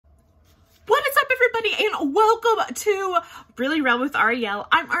What is up, everybody, and welcome to Really Real with Ariel.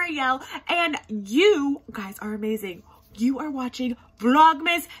 I'm Ariel, and you guys are amazing. You are watching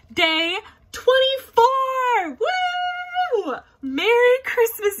Vlogmas Day 24! Woo! Merry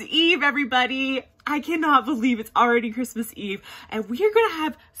Christmas Eve, everybody. I cannot believe it's already Christmas Eve, and we are gonna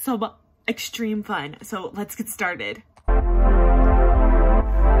have some extreme fun. So let's get started.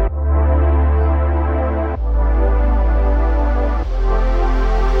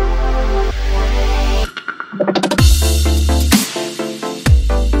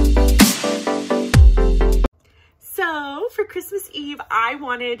 So for Christmas Eve, I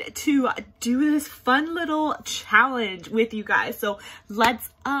wanted to do this fun little challenge with you guys. So let's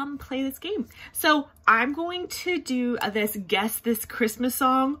play this game. So I'm going to do this Guess This Christmas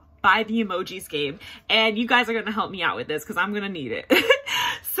Song by the Emojis game. And you guys are going to help me out with this because I'm going to need it.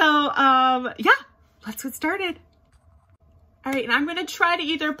 So yeah, let's get started. All right, and I'm gonna try to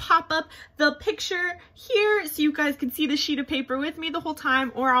either pop up the picture here so you guys can see the sheet of paper with me the whole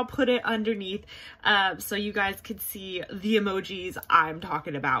time, or I'll put it underneath so you guys can see the emojis I'm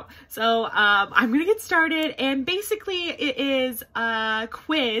talking about. So I'm gonna get started, and basically it is a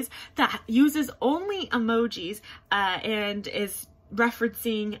quiz that uses only emojis and is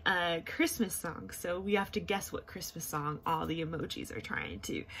referencing a Christmas song. So we have to guess what Christmas song all the emojis are trying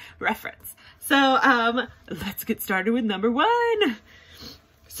to reference. So let's get started with number one.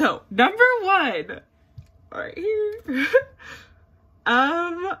 So number one, right here.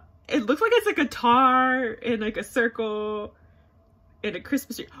 It looks like it's a guitar in like a circle in a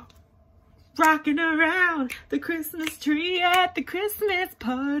Christmas tree. Rocking around the Christmas tree at the Christmas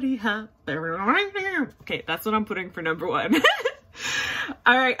party hop. Okay, that's what I'm putting for number one.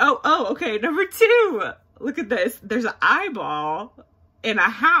 All right. Oh, okay. Number two. Look at this. There's an eyeball in a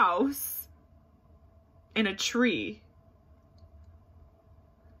house in a tree.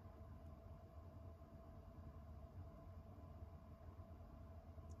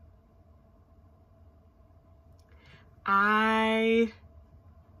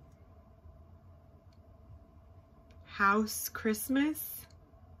 House Christmas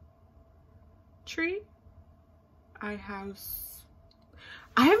tree. I have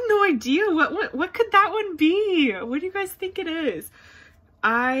no idea. What could that one be? What do you guys think it is?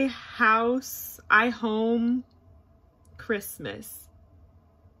 I home Christmas.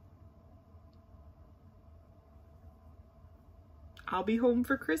 I'll be home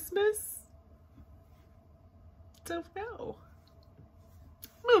for Christmas? Don't know.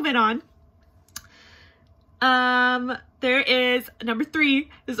 Moving on. There is number three.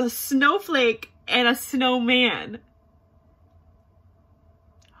 There's a snowflake and a snowman.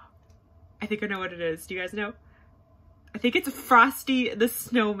 I think I know what it is. Do you guys know? I think it's Frosty the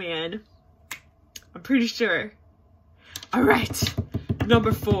Snowman. I'm pretty sure. All right.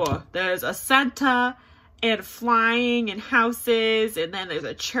 Number four. There's a Santa and flying and houses, and then there's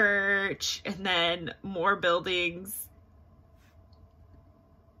a church, and then more buildings.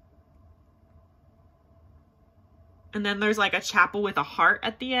 And then there's like a chapel with a heart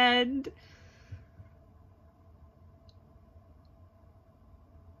at the end.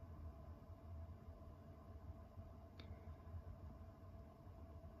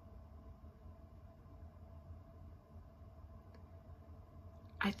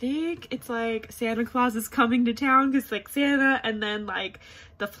 I think it's like Santa Claus is coming to town, because like Santa and then like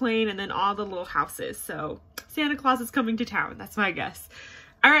the plane and then all the little houses. So Santa Claus is coming to town. That's my guess.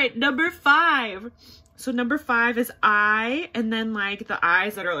 All right, number five. So number five is eye, and then like the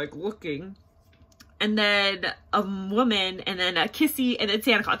eyes that are like looking, and then a woman, and then a kissy, and then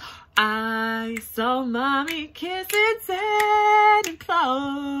Santa Claus. I saw mommy kissing Santa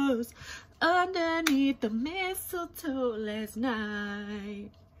Claus underneath the mistletoe last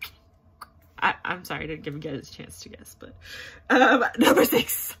night. I'm sorry, I didn't even get a chance to guess, but number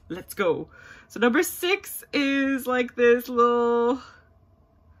six, let's go. So number six is like this little,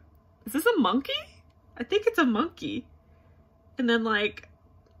 is this a monkey? I think it's a monkey. And then like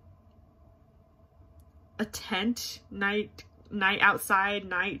a tent, night outside,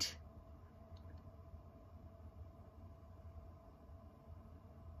 night.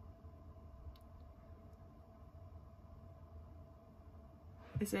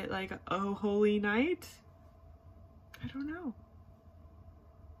 Is it like, oh, holy night? I don't know.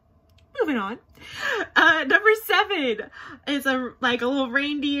 Moving on. Number seven is like a little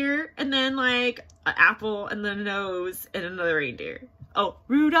reindeer, and then like an apple, and then a nose, and another reindeer. Oh,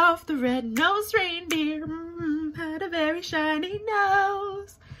 Rudolph the red-nosed reindeer had a very shiny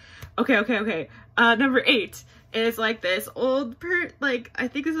nose. Okay. Number eight is like this old like, I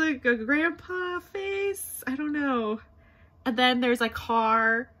think it's like a grandpa face. I don't know. And then there's a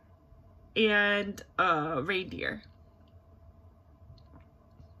car and reindeer.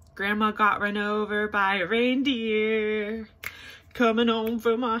 Grandma got run over by a reindeer coming home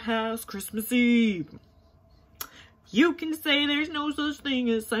from our house Christmas Eve. You can say there's no such thing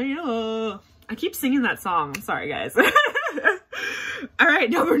as Santa. I keep singing that song. I'm sorry, guys. All right,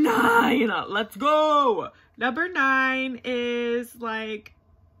 number 9. Let's go. Number 9 is like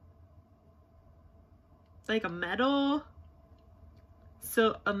a metal.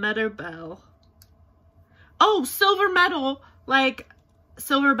 So a metal bell. Oh, silver metal. Like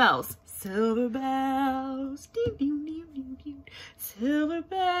silver bells. Silver bells. Ding, ding, ding, ding, ding. Silver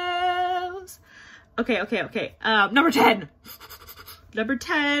bells. Okay. Number 10. Number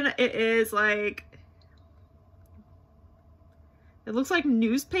 10, it is like, it looks like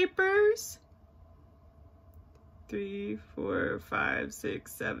newspapers. 3, 4, 5,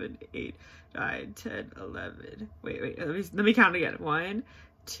 6, 7, 8, 9, 10, 11. Wait, let me count again. 1,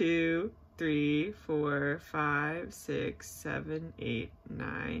 2, 3, 4, 5, 6, 7, 8,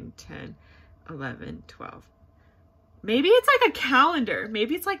 9, 10, 11, 12. Maybe it's like a calendar.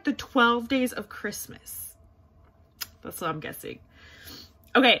 Maybe it's like the 12 days of Christmas. That's what I'm guessing.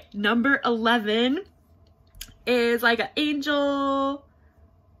 Okay, number 11 is like an angel,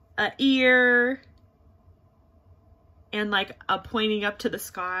 an ear, and like a pointing up to the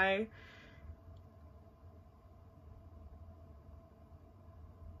sky.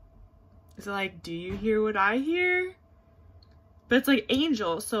 Is it like, do you hear what I hear? But it's like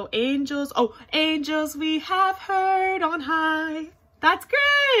angels. So angels. Oh, angels we have heard on high. That's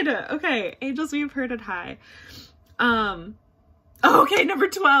good. Okay, angels we have heard on high. Okay, number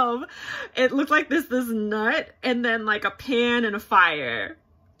 12. It looked like this nut and then like a pan and a fire.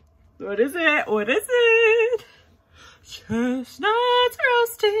 What is it? What is it? Chestnuts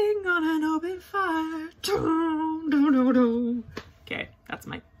roasting on an open fire. Dum, dum, dum, dum. Okay, that's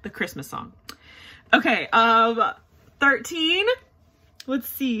the Christmas song. Okay, 13. Let's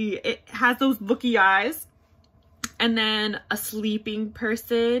see. It has those booky eyes. And then a sleeping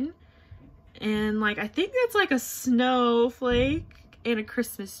person. And like, I think that's like a snowflake and a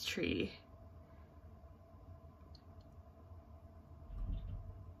Christmas tree.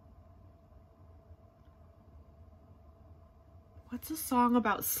 What's a song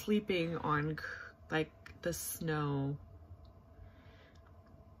about sleeping on like the snow?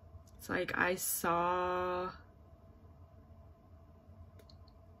 It's like, I saw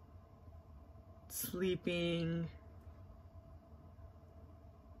sleeping.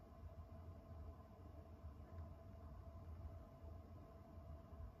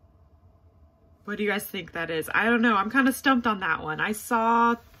 What do you guys think that is? I don't know. I'm kind of stumped on that one. I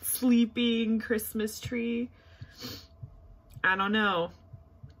saw sleeping Christmas tree. I don't know.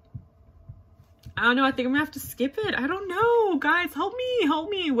 I think I'm gonna have to skip it. I don't know. Guys, help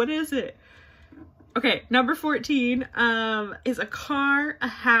me. What is it? Okay, number 14 is a car, a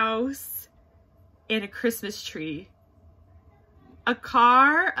house, and a Christmas tree. A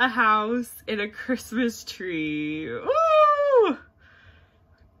car, a house, and a Christmas tree. Ooh!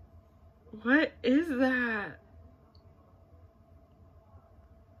 What is that?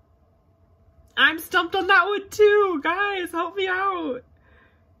 I'm stumped on that one too. Guys, help me out.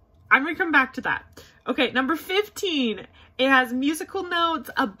 I'm gonna come back to that. Okay, number 15. It has musical notes,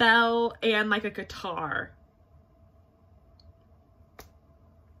 a bell, and like a guitar.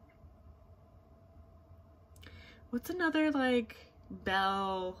 What's another like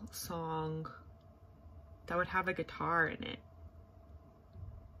bell song that would have a guitar in it?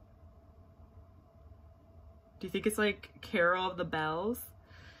 Do you think it's like Carol of the Bells?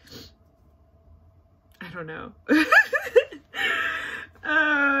 I don't know.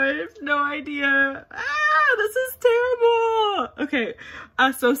 I have no idea. This is terrible. Okay,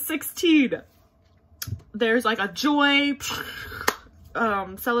 so 16. There's like a joy,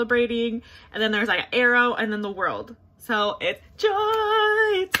 celebrating, and then there's like an arrow, and then the world. So it's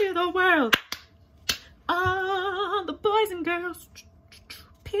joy to the world. All the boys and girls.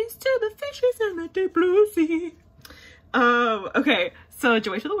 Peace to the fishes in the deep blue sea. Okay, so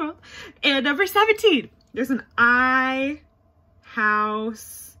joy to the world. And number 17, there's an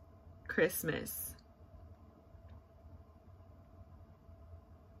house Christmas.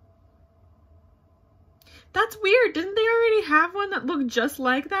 That's weird. Didn't they already have one that looked just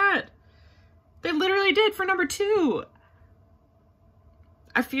like that? They literally did for number 2.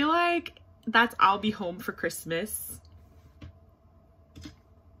 I feel like that's I'll Be Home for Christmas.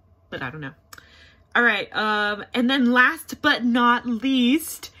 But I don't know. All right, and then last but not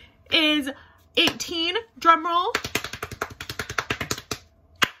least is 18, drum roll.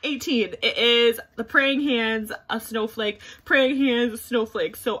 18, it is the praying hands, a snowflake, praying hands, a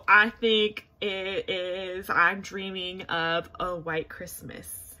snowflake. So I think it is I'm Dreaming of a White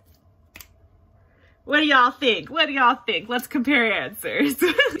Christmas. What do y'all think? What do y'all think? Let's compare answers.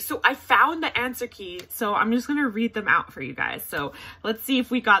 So I found the answer key, so I'm just gonna read them out for you guys. So let's see if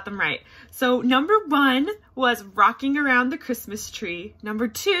we got them right. So number 1 was Rocking Around the Christmas Tree. Number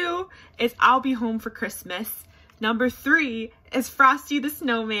 2 is I'll Be Home for Christmas. Number 3 is Frosty the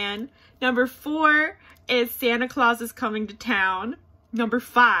Snowman. Number 4 is Santa Claus is Coming to Town. Number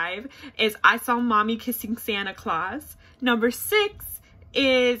 5 is I Saw Mommy Kissing Santa Claus. Number 6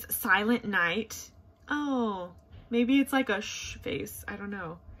 is Silent Night. Oh, maybe it's like a shh face. I don't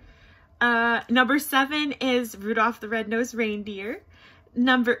know. Number 7 is Rudolph the Red-Nosed Reindeer.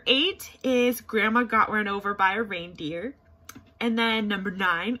 Number 8 is Grandma Got Run Over by a Reindeer. And then number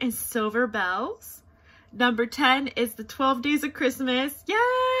 9 is Silver Bells. Number 10 is The 12 Days of Christmas.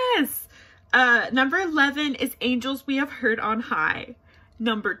 Yes! Number 11 is Angels We Have Heard on High.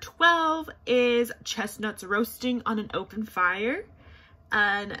 Number 12 is Chestnuts Roasting on an Open Fire,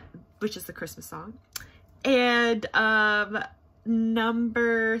 which is the Christmas song. And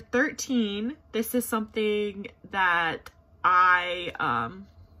number 13, this is something that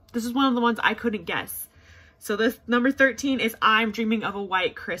this is one of the ones I couldn't guess. So this number 13 is I'm Dreaming of a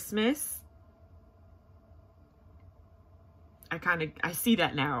White Christmas. I see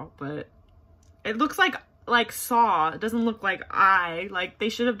that now, but it looks like Saw. It doesn't look like eye. Like they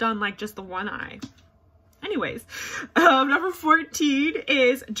should have done like just the one eye. Anyways, number 14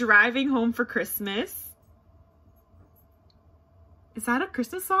 is Driving Home for Christmas. Is that a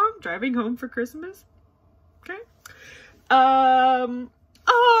Christmas song? Driving Home for Christmas? Okay.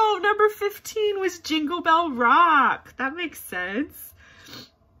 Oh, number 15 was Jingle Bell Rock. That makes sense.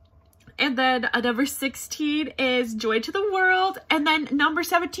 And then number 16 is Joy to the World. And then number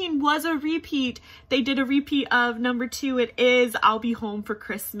 17 was a repeat. They did a repeat of number 2. It is I'll Be Home for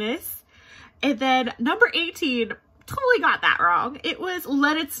Christmas. And then number 18, totally got that wrong. It was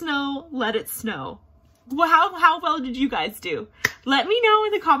Let It Snow, Let It Snow. Well, how well did you guys do? Let me know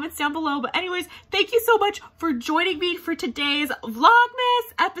in the comments down below. But anyways, thank you so much for joining me for today's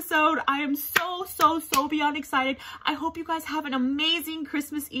Vlogmas episode. I am so beyond excited. I hope you guys have an amazing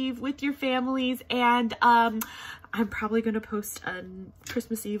Christmas Eve with your families. And I'm probably going to post a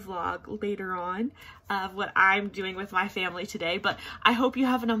Christmas Eve vlog later on of what I'm doing with my family today. But I hope you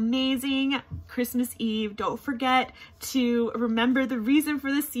have an amazing Christmas Eve. Don't forget to remember the reason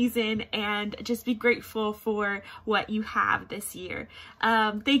for the season and just be grateful for what you have this year.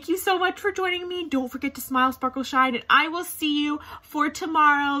 Thank you so much for joining me. Don't forget to smile, sparkle, shine, and I will see you for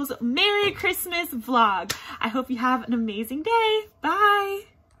tomorrow's Merry Christmas vlog. I hope you have an amazing day. Bye.